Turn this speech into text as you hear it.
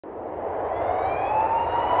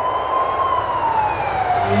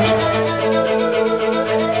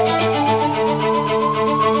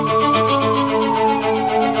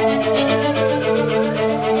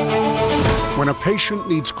When a patient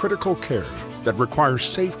needs critical care that requires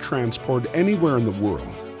safe transport anywhere in the world,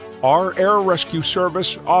 our air rescue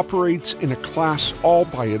service operates in a class all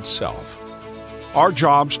by itself. Our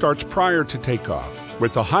job starts prior to takeoff,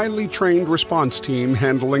 with a highly trained response team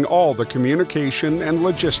handling all the communication and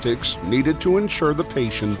logistics needed to ensure the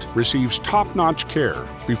patient receives top-notch care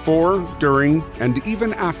before, during, and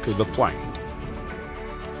even after the flight.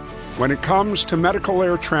 When it comes to medical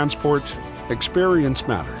air transport, experience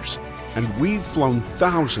matters, and we've flown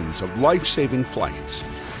thousands of life-saving flights.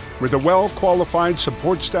 With a well-qualified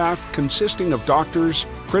support staff consisting of doctors,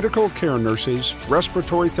 critical care nurses,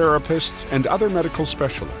 respiratory therapists, and other medical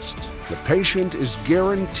specialists, the patient is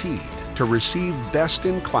guaranteed to receive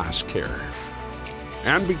best-in-class care.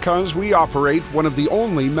 And because we operate one of the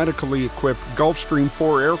only medically equipped Gulfstream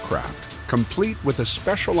 4 aircraft, complete with a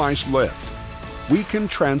specialized lift, we can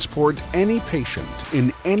transport any patient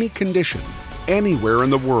in any condition, anywhere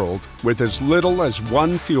in the world, with as little as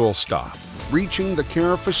one fuel stop, reaching the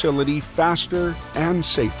care facility faster and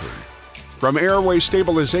safer. From airway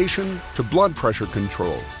stabilization to blood pressure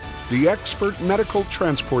control, the expert medical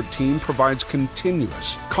transport team provides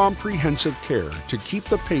continuous, comprehensive care to keep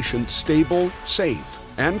the patient stable, safe,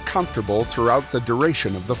 and comfortable throughout the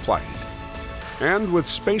duration of the flight. And with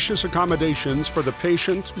spacious accommodations for the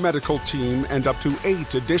patient, medical team, and up to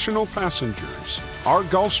 8 additional passengers, our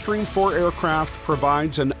Gulfstream 4 aircraft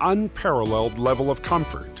provides an unparalleled level of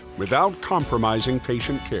comfort without compromising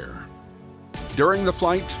patient care. During the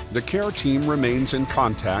flight, the care team remains in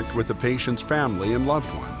contact with the patient's family and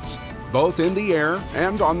loved ones, both in the air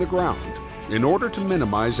and on the ground, in order to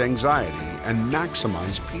minimize anxiety and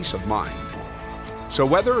maximize peace of mind. So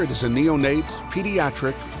whether it is a neonate,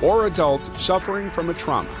 pediatric, or adult suffering from a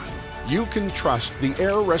trauma, you can trust the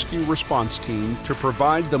Air Rescue Response Team to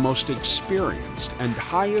provide the most experienced and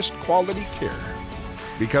highest quality care.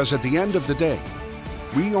 Because at the end of the day,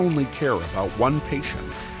 we only care about one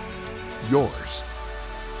patient, yours.